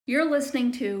You're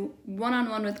listening to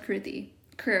One-on-One with Kruti,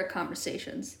 Career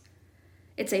Conversations.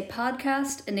 It's a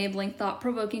podcast enabling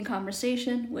thought-provoking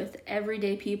conversation with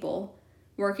everyday people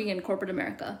working in corporate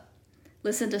America.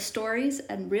 Listen to stories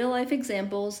and real-life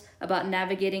examples about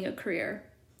navigating a career.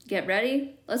 Get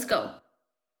ready, let's go.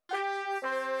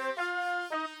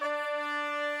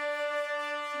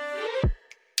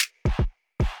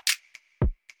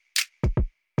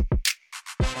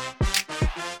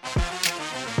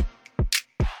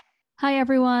 Hi,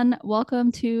 everyone.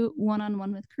 Welcome to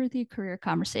One-on-One with Kruti, Career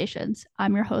Conversations.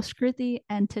 I'm your host, Kruti,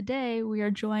 and today we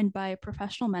are joined by a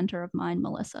professional mentor of mine,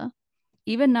 Mellissa.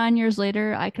 Even 9 years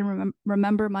later, I can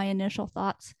remember my initial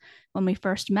thoughts when we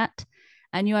first met.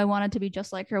 I knew I wanted to be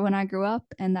just like her when I grew up,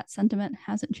 and that sentiment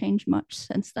hasn't changed much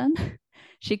since then.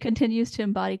 She continues to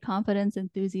embody confidence,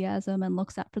 enthusiasm, and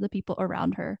looks out for the people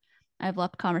around her. I've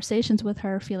left conversations with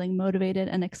her feeling motivated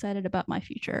and excited about my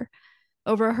future.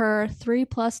 Over her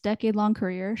 3+ decade-long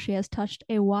career, she has touched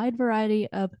a wide variety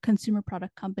of consumer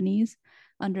product companies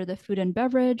under the food and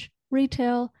beverage,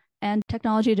 retail, and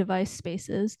technology device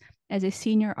spaces as a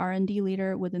senior R&D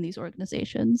leader within these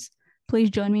organizations. Please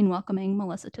join me in welcoming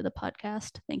Mellissa to the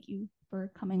podcast. Thank you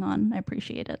for coming on. I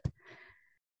appreciate it.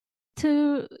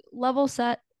 To level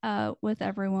set with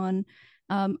everyone,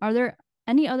 are there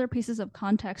any other pieces of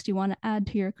context you want to add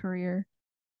to your career?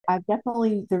 I've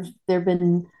definitely, there have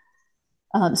been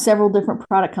several different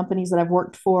product companies that I've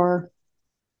worked for,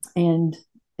 and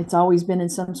it's always been in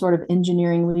some sort of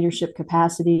engineering leadership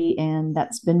capacity, and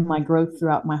that's been my growth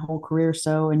throughout my whole career.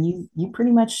 And you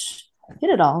pretty much hit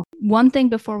it all. One thing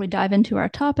before we dive into our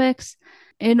topics,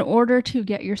 in order to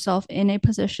get yourself in a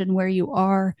position where you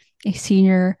are a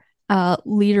senior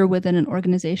leader within an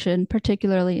organization,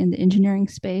 particularly in the engineering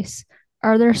space,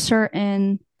 are there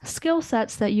certain skill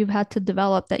sets that you've had to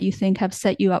develop that you think have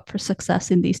set you up for success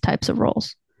in these types of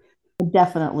roles?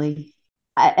 Definitely.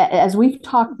 As we've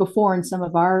talked before in some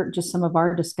of our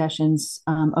discussions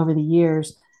over the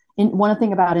years, one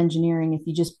thing about engineering, if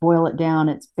you just boil it down,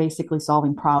 it's basically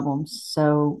solving problems.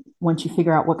 So once you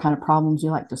figure out what kind of problems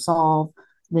you like to solve,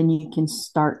 then you can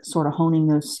start sort of honing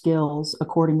those skills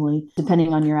accordingly,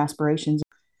 depending on your aspirations.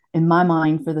 In my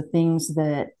mind, for the things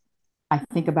that I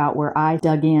think about where I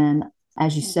dug in,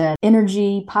 as you said,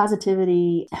 energy,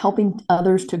 positivity, helping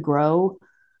others to grow.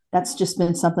 That's just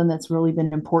been something that's really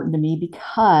been important to me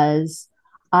because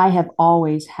I have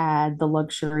always had the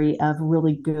luxury of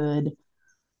really good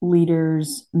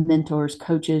leaders, mentors,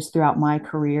 coaches throughout my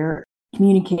career,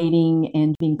 communicating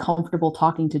and being comfortable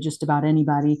talking to just about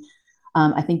anybody.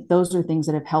 I think those are things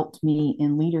that have helped me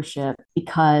in leadership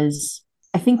because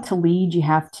I think to lead, you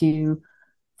have to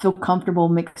feel comfortable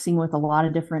mixing with a lot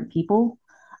of different people.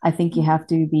 I think you have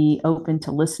to be open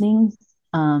to listening.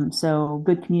 So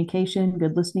good communication,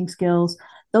 good listening skills,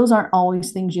 those aren't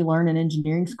always things you learn in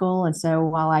engineering school. And so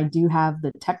while I do have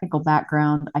the technical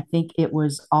background, I think it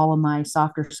was all of my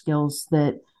softer skills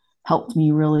that helped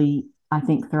me really, I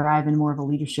think, thrive in more of a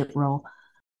leadership role.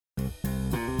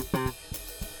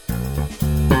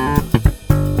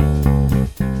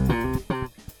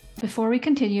 Before we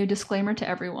continue, disclaimer to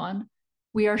everyone.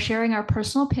 We are sharing our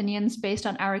personal opinions based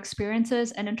on our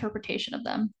experiences and interpretation of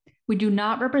them. We do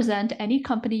not represent any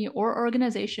company or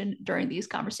organization during these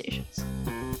conversations.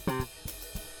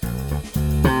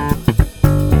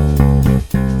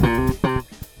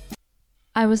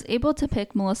 I was able to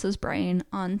pick Melissa's brain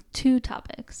on 2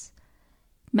 topics: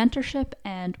 mentorship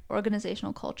and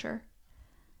organizational culture.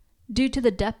 Due to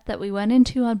the depth that we went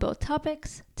into on both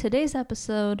topics, today's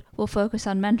episode will focus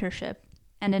on mentorship,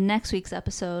 and in next week's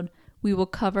episode, we will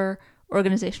cover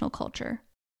organizational culture.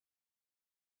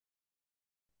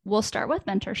 We'll start with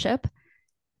mentorship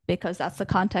because that's the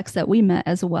context that we met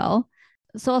as well.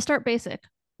 So I'll start basic.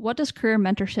 What does career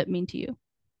mentorship mean to you?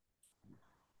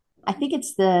 I think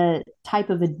it's the type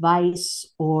of advice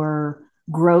or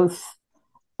growth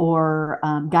or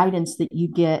guidance that you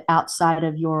get outside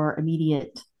of your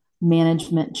immediate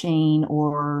management chain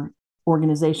or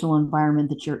organizational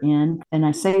environment that you're in. And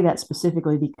I say that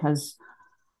specifically because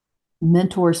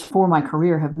mentors for my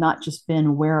career have not just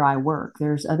been where I work.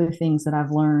 There's other things that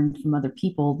I've learned from other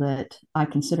people that I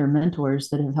consider mentors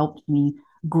that have helped me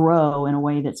grow in a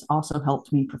way that's also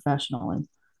helped me professionally.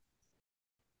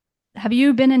 Have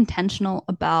you been intentional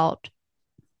about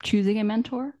choosing a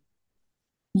mentor?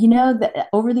 You know, that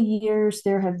over the years,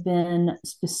 there have been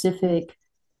specific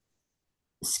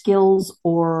skills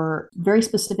or very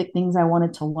specific things I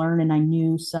wanted to learn, and I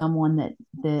knew someone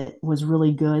that was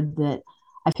really good that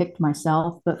I picked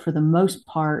myself. But for the most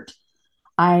part,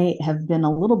 I have been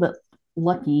a little bit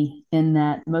lucky in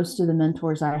that most of the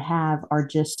mentors I have are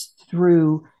just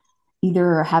through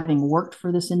either having worked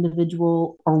for this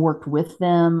individual or worked with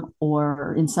them,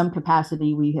 or in some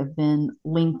capacity, we have been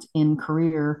linked in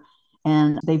career.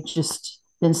 And they've just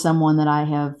been someone that I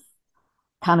have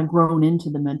kind of grown into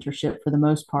the mentorship for the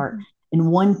most part. Mm-hmm.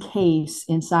 In one case,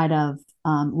 inside of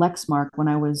Lexmark, when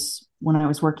I was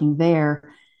working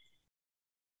there,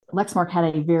 Lexmark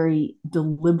had a very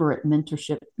deliberate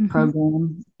mentorship Mm-hmm.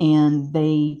 program, and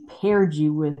they paired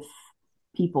you with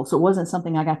people. So it wasn't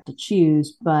something I got to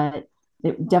choose, but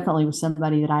it definitely was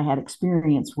somebody that I had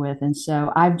experience with. And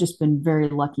so I've just been very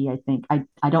lucky, I think.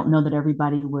 I don't know that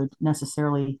everybody would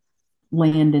necessarily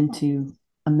land into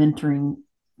a mentoring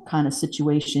kind of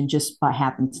situation just by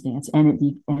happenstance, and it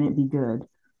be good.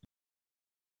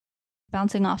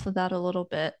 Bouncing off of that a little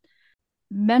bit,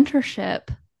 mentorship,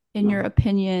 in your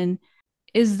opinion,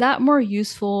 is that more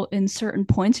useful in certain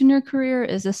points in your career?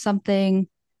 Is this something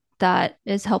that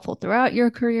is helpful throughout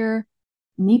your career?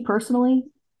 Me personally,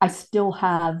 I still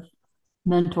have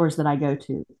mentors that I go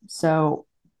to. So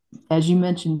as you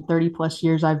mentioned, 30 plus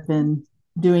years I've been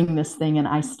doing this thing, and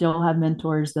I still have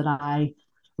mentors that I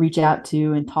reach out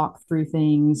to and talk through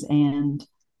things, and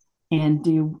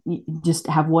do just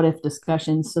have what if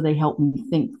discussions, so they help me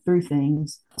think through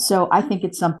things. So I think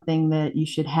it's something that you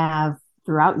should have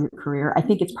throughout your career. I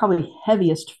think it's probably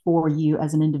heaviest for you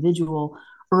as an individual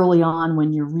early on,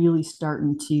 when you're really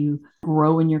starting to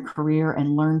grow in your career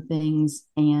and learn things,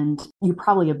 and you're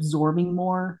probably absorbing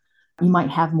more. You might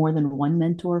have more than one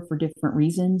mentor for different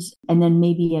reasons. And then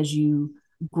maybe as you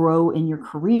grow in your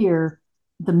career,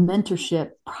 the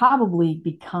mentorship probably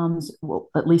becomes, well,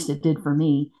 at least it did for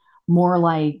me, more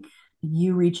like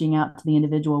you reaching out to the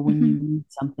individual when you Mm-hmm. need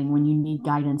something, when you need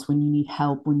guidance, when you need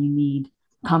help, when you need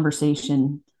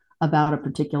conversation about a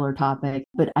particular topic.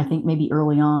 But I think maybe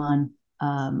early on,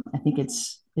 I think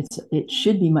it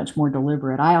should be much more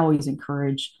deliberate. I always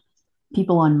encourage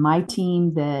people on my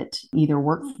team that either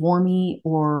work for me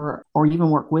or even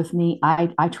work with me.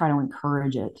 I try to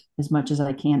encourage it as much as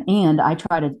I can, and I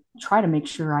try to make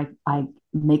sure I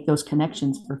make those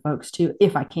connections for folks too,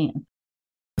 if I can.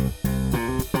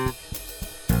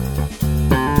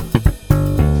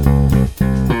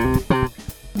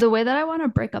 The way that I want to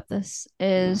break up this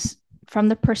is from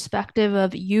the perspective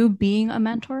of you being a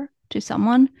mentor to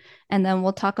someone, and then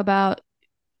we'll talk about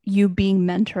you being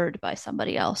mentored by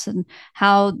somebody else and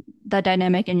how the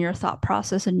dynamic in your thought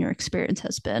process and your experience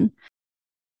has been.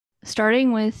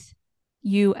 Starting with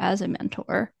you as a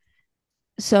mentor.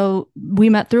 So we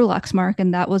met through Lexmark,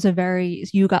 and that was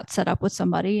you got set up with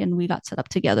somebody and we got set up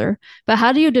together. But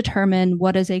how do you determine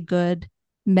what is a good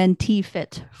mentee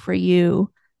fit for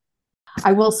you?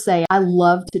 I will say I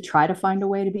love to try to find a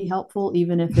way to be helpful,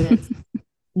 even if it's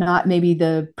not maybe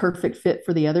the perfect fit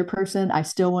for the other person. I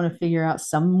still want to figure out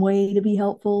some way to be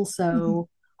helpful. So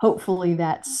hopefully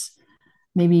that's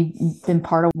maybe been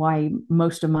part of why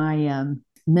most of my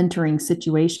mentoring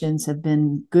situations have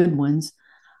been good ones.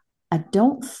 I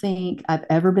don't think I've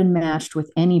ever been matched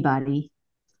with anybody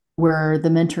where the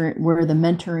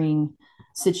mentoring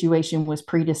situation was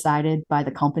pre-decided by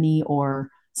the company or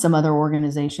some other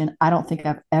organization. I don't think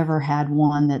I've ever had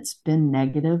one that's been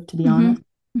negative, to be Mm-hmm. honest.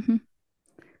 Mm-hmm.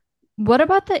 What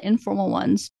about the informal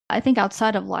ones? I think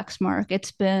outside of Lexmark,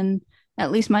 it's been,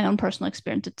 at least my own personal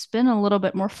experience, it's been a little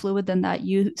bit more fluid than that.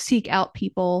 You seek out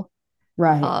people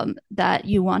Right. that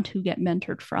you want to get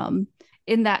mentored from.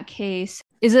 In that case,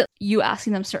 is it you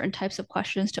asking them certain types of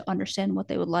questions to understand what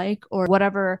they would like, or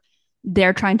whatever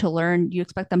they're trying to learn, you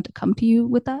expect them to come to you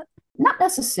with that? Not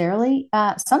necessarily.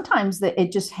 Sometimes that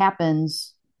it just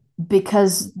happens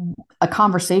because a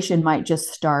conversation might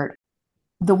just start.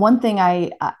 The one thing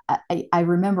I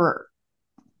remember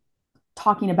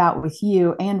talking about with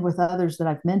you and with others that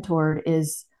I've mentored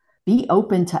is be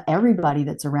open to everybody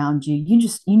that's around you.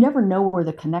 You never know where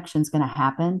the connection's going to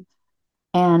happen.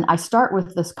 And I start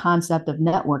with this concept of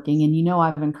networking, and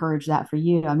I've encouraged that for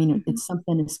you. I mean, Mm-hmm. it's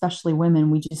something, especially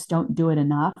women, we just don't do it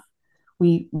enough.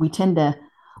 We tend to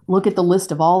look at the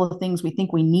list of all the things we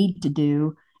think we need to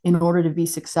do in order to be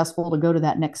successful, to go to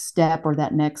that next step or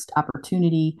that next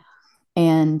opportunity.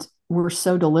 And we're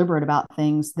so deliberate about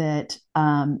things that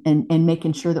and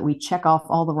making sure that we check off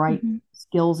all the right Mm-hmm.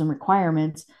 skills and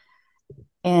requirements.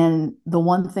 And the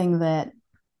one thing that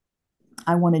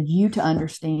I wanted you to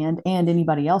understand, and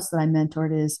anybody else that I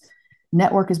mentored, is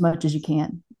network as much as you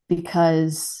can,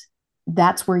 because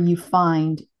that's where you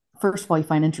find, first of all, you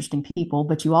find interesting people,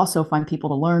 but you also find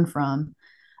people to learn from.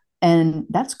 And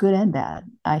that's good and bad,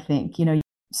 I think.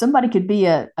 Somebody could be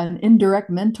an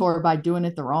indirect mentor by doing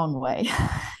it the wrong way.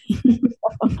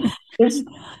 there's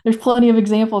there's plenty of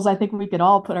examples I think we could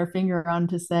all put our finger on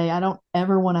to say, I don't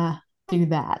ever want to do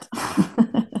that.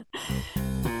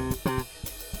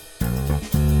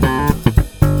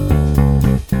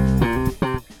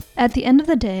 At the end of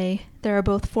the day, there are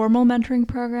both formal mentoring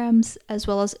programs as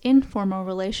well as informal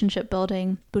relationship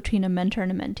building between a mentor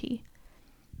and a mentee.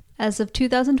 As of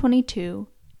 2022,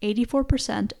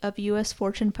 84% of US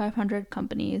Fortune 500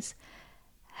 companies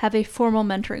have a formal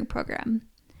mentoring program,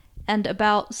 and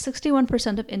about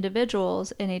 61% of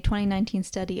individuals in a 2019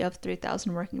 study of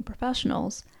 3,000 working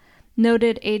professionals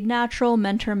noted a natural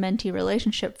mentor-mentee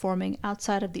relationship forming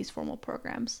outside of these formal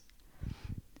programs.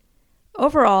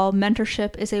 Overall,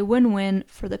 mentorship is a win-win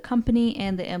for the company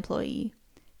and the employee,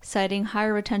 citing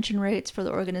higher retention rates for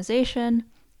the organization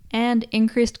and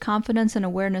increased confidence and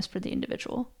awareness for the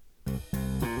individual.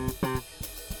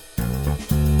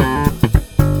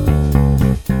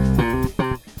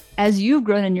 As you've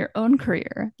grown in your own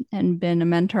career and been a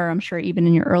mentor, I'm sure even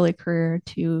in your early career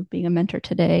to being a mentor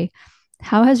today,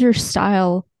 how has your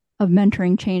style of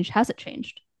mentoring changed? Has it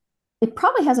changed? It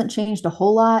probably hasn't changed a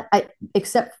whole lot,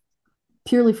 except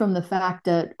purely from the fact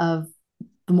of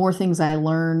the more things I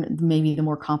learn, maybe the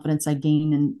more confidence I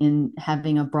gain in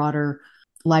having a broader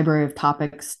library of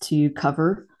topics to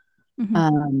cover.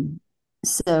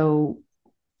 So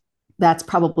that's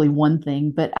probably one thing,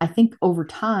 but I think over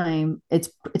time it's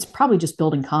probably just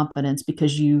building confidence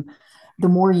because the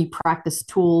more you practice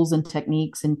tools and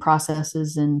techniques and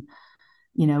processes and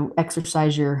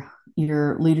exercise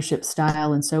your leadership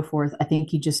style and so forth, I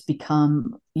think you just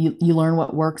become you learn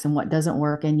what works and what doesn't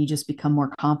work, and you just become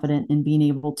more confident in being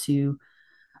able to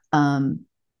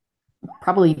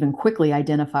probably even quickly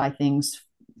identify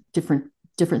different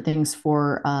things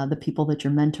for the people that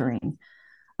you're mentoring.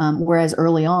 Whereas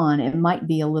early on, it might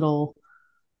be a little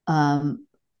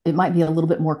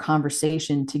bit more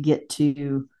conversation to get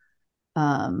to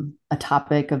a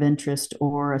topic of interest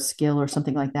or a skill or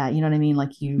something like that. You know what I mean?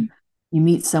 Like you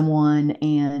meet someone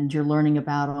and you're learning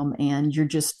about them and you're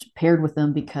just paired with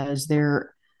them because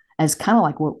they're as kind of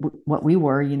like what we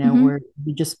were, where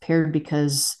you just paired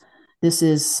because this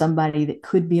is somebody that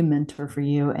could be a mentor for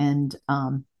you. And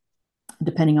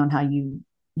depending on how you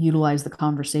utilize the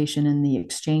conversation and the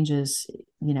exchanges,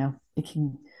 it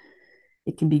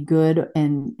can be good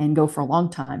and go for a long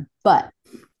time. But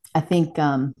I think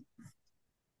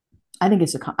I think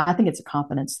it's a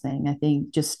confidence thing. I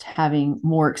think just having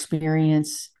more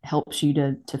experience helps you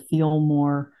to feel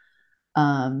more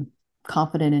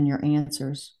confident in your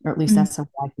answers, or at least that's how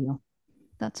I feel.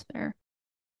 That's fair.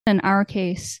 In our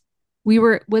case, we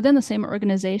were within the same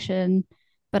organization,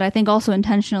 but I think also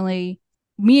intentionally,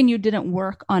 me and you didn't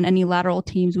work on any lateral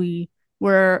teams. We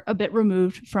were a bit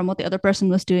removed from what the other person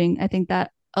was doing. I think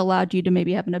that allowed you to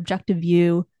maybe have an objective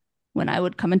view when I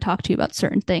would come and talk to you about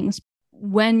certain things.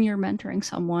 When you're mentoring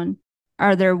someone,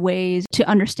 are there ways to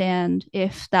understand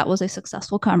if that was a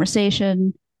successful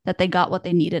conversation, that they got what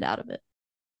they needed out of it?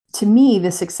 To me,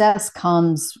 the success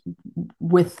comes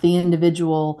with the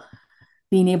individual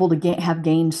being able to have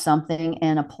gained something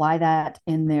and apply that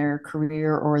in their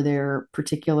career or their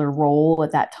particular role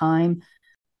at that time.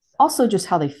 Also, just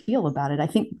how they feel about it. I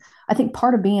think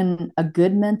part of being a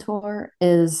good mentor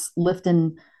is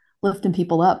lifting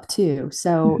people up too.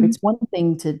 So it's one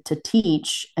thing to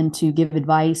teach and to give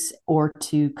advice or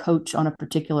to coach on a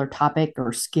particular topic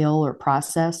or skill or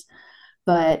process.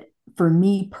 But for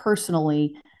me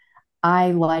personally, I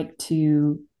like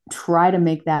to try to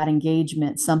make that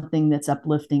engagement something that's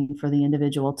uplifting for the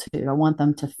individual too. I want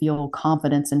them to feel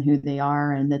confidence in who they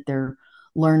are and that they're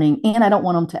learning. And I don't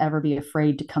want them to ever be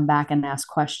afraid to come back and ask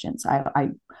questions.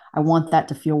 I want that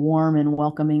to feel warm and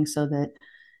welcoming so that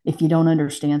if you don't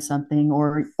understand something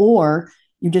or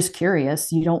you're just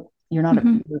curious, you're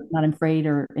not afraid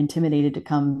or intimidated to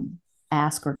come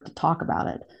ask or to talk about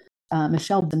it.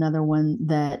 Michelle's another one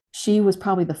that she was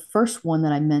probably the first one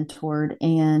that I mentored,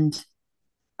 and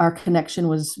our connection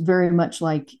was very much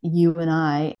like you and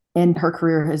I, and her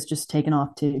career has just taken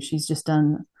off too. She's just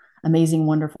done amazing,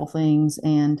 wonderful things,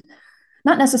 and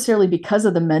not necessarily because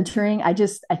of the mentoring. I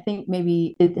think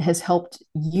maybe it has helped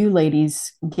you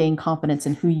ladies gain confidence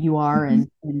in who you are and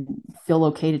feel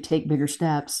okay to take bigger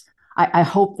steps. I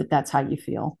hope that that's how you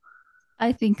feel.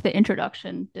 I think the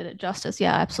introduction did it justice.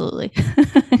 Yeah, absolutely.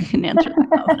 I can answer that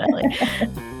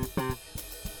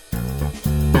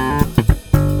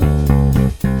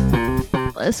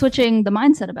confidently. Switching the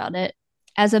mindset about it,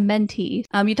 as a mentee,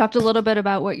 you talked a little bit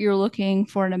about what you're looking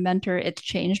for in a mentor. It's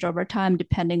changed over time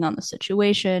depending on the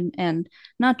situation, and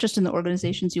not just in the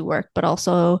organizations you work, but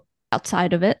also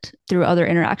outside of it through other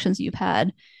interactions you've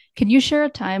had. Can you share a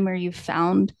time where you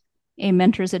found a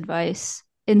mentor's advice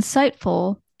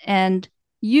insightful and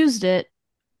used it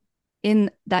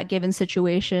in that given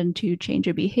situation to change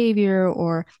a behavior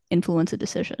or influence a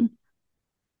decision?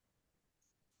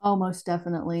 Oh, most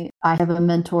definitely. I have a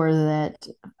mentor that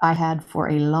I had for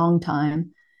a long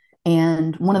time.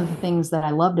 And one of the things that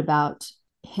I loved about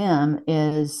him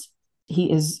is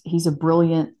he's a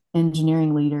brilliant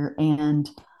engineering leader. And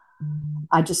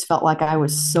I just felt like I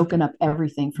was soaking up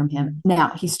everything from him. Now,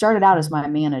 he started out as my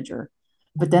manager,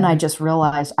 but then I just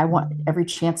realized I want every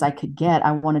chance I could get,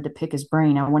 I wanted to pick his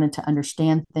brain. I wanted to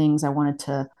understand things. I wanted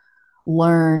to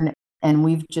learn. And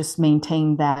we've just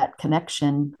maintained that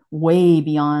connection way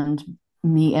beyond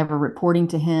me ever reporting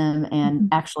to him and Mhm.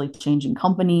 actually changing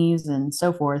companies and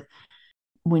so forth.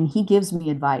 When he gives me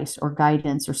advice or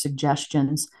guidance or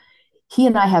suggestions, he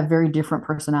and I have very different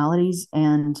personalities,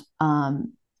 and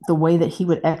the way that he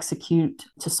would execute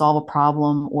to solve a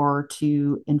problem or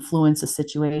to influence a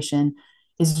situation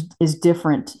is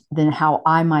different than how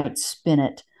I might spin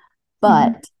it. Mhm.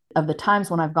 But of the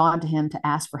times when I've gone to him to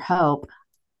ask for help,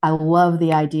 I love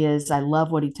the ideas. I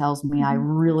love what he tells me. I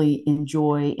Mhm. really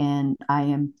enjoy and I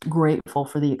am grateful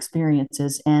for the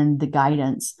experiences and the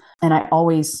guidance. And I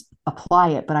always apply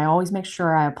it, but I always make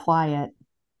sure I apply it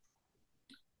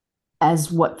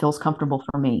as what feels comfortable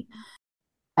for me.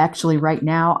 Actually, right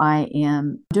now, I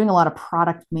am doing a lot of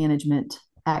product management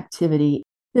activity.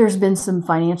 There's been some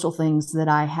financial things that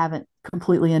I haven't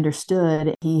completely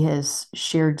understood. He has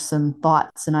shared some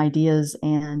thoughts and ideas,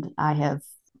 and I have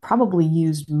probably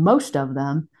used most of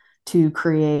them to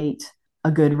create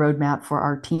a good roadmap for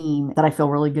our team that I feel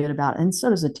really good about. And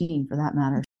so does the team for that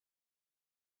matter.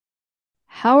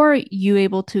 How are you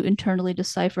able to internally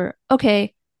decipher,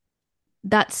 okay,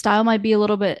 that style might be a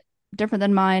little bit different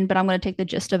than mine, but I'm going to take the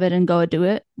gist of it and go do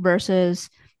it versus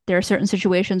there are certain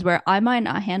situations where I might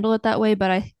not handle it that way,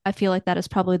 but I feel like that is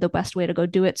probably the best way to go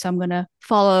do it. So I'm going to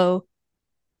follow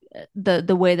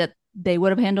the way that they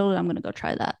would have handled it. I'm going to go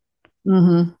try that.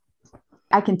 Mm-hmm.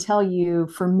 I can tell you,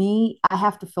 for me, I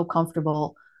have to feel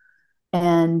comfortable,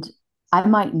 and I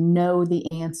might know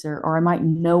the answer or I might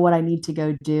know what I need to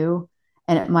go do.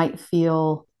 And it might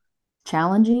feel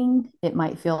challenging, it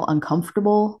might feel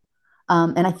uncomfortable.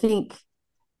 And I think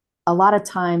a lot of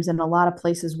times in a lot of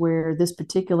places where this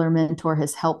particular mentor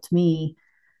has helped me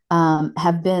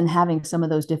have been having some of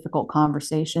those difficult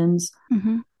conversations.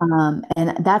 Mm-hmm.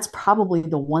 And that's probably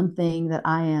the one thing that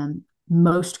I am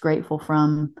most grateful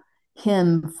from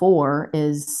him for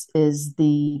is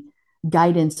the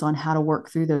guidance on how to work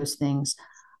through those things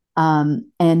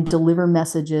and deliver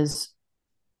messages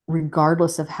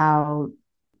regardless of how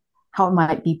it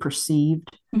might be perceived.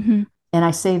 Mm-hmm. And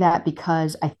I say that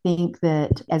because I think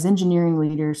that as engineering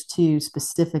leaders, too,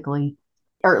 specifically,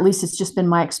 or at least it's just been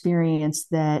my experience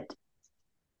that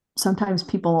sometimes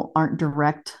people aren't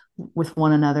direct with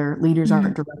one another. Leaders Mm-hmm.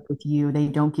 aren't direct with you. They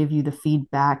don't give you the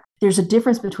feedback. There's a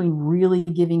difference between really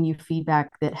giving you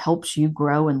feedback that helps you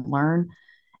grow and learn,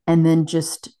 and then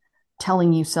just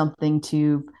telling you something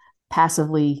to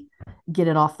passively get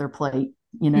it off their plate,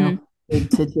 you Mm-hmm. know,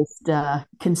 to just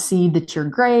concede that you're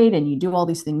great and you do all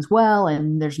these things well,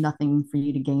 and there's nothing for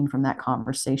you to gain from that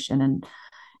conversation. And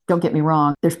don't get me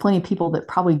wrong, there's plenty of people that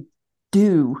probably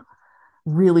do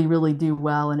really, really do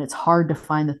well. And it's hard to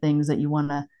find the things that you want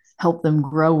to help them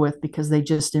grow with because they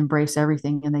just embrace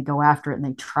everything and they go after it and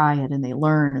they try it and they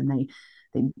learn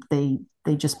and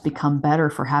they just become better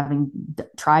for having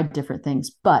tried different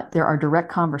things. But there are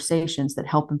direct conversations that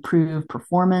help improve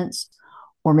performance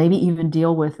or maybe even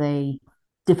deal with a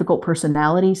difficult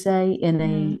personality, say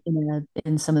in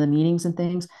some of the meetings and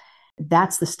things.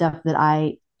 That's the stuff that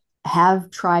I have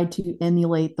tried to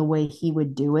emulate the way he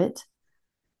would do it.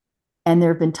 And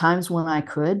there have been times when I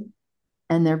could,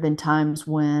 and there have been times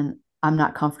when I'm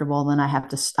not comfortable, then I have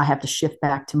to shift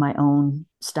back to my own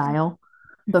style.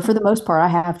 But for the most part, I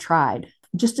have tried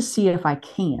just to see if I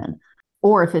can,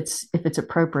 or if it's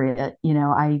appropriate.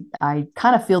 I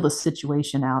kind of feel the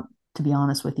situation out, to be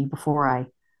honest with you, before I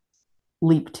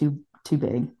leap too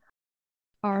big.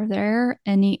 Are there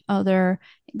any other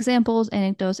examples,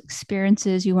 anecdotes,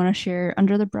 experiences you want to share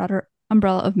under the broader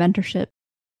umbrella of mentorship?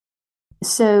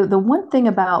 So the one thing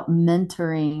about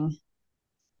mentoring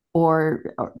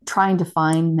or trying to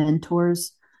find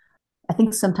mentors, I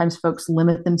think sometimes folks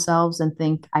limit themselves and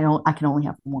think I can only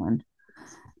have one,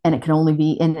 and it can only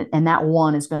be and that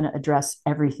one is going to address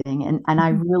everything. And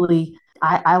I Mhm. really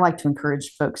I like to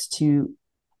encourage folks to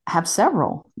have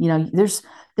several.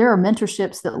 There are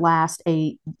mentorships that last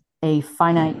a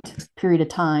finite period of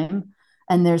time,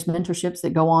 and there's mentorships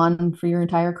that go on for your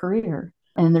entire career,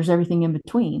 and there's everything in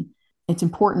between. It's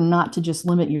important not to just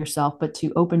limit yourself, but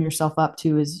to open yourself up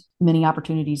to as many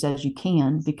opportunities as you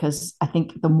can, because I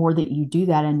think the more that you do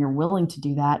that and you're willing to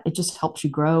do that, it just helps you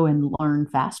grow and learn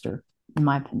faster, in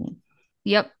my opinion.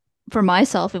 Yep. for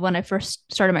myself when I first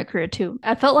started my career too,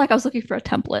 I felt like I was looking for a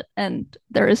template, and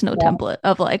there is no Yeah. template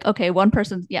of like, okay, one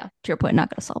person, yeah, to your point, not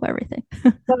going to solve everything.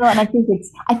 Well, and I think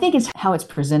it's how it's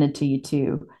presented to you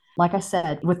too. Like I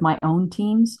said, with my own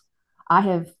teams, I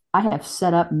have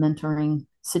set up mentoring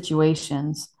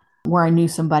situations where I knew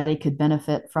somebody could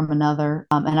benefit from another,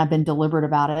 and I've been deliberate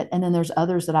about it. And then there's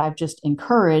others that I've just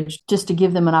encouraged just to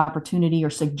give them an opportunity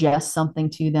or suggest something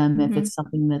to them if Mm-hmm. it's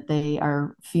something that they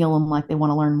are feeling like they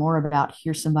want to learn more about.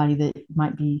 Here's somebody that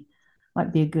might be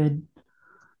a good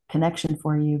connection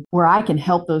for you. Where I can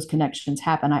help those connections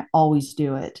happen, I always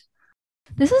do it.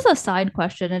 This is a side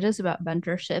question. It is about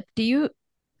mentorship. Do you,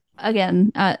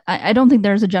 again, I don't think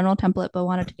there's a general template, but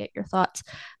wanted to get your thoughts.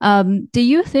 Do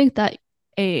you think that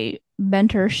a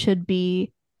mentor should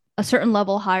be a certain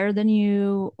level higher than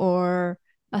you, or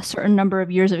a certain number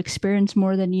of years of experience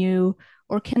more than you?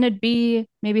 Or can it be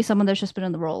maybe someone that's just been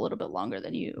in the role a little bit longer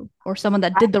than you, or someone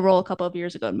that did the role a couple of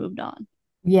years ago and moved on?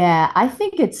 Yeah, I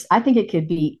think it could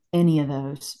be any of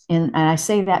those. And I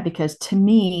say that because to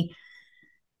me,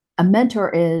 a mentor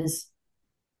is,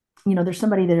 there's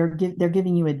somebody that they're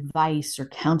giving you advice or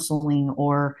counseling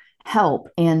or help,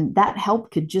 and that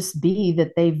help could just be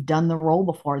that they've done the role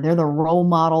before. They're the role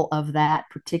model of that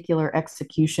particular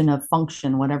execution of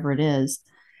function, whatever it is,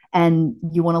 and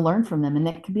you want to learn from them, and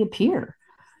that could be a peer.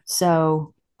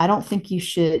 So I don't think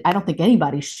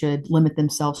anybody should limit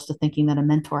themselves to thinking that a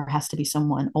mentor has to be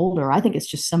someone older. I think it's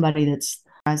just somebody that's,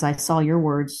 as I saw your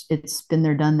words, it's been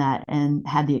there, done that, and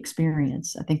had the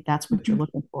experience. I think that's what you're Mhm.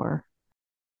 looking for.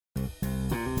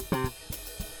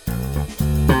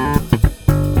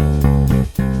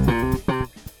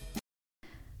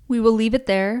 We will leave it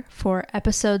there for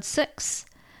episode 6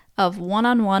 of One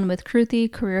on One with Kruti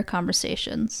Career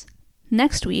Conversations.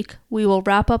 Next week, we will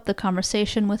wrap up the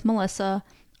conversation with Mellissa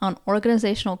on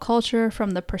organizational culture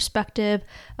from the perspective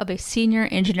of a senior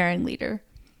engineering leader.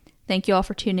 Thank you all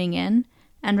for tuning in,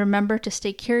 and remember to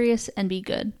stay curious and be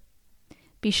good.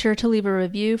 Be sure to leave a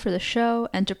review for the show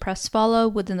and to press follow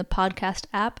within the podcast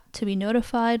app to be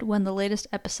notified when the latest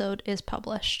episode is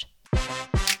published.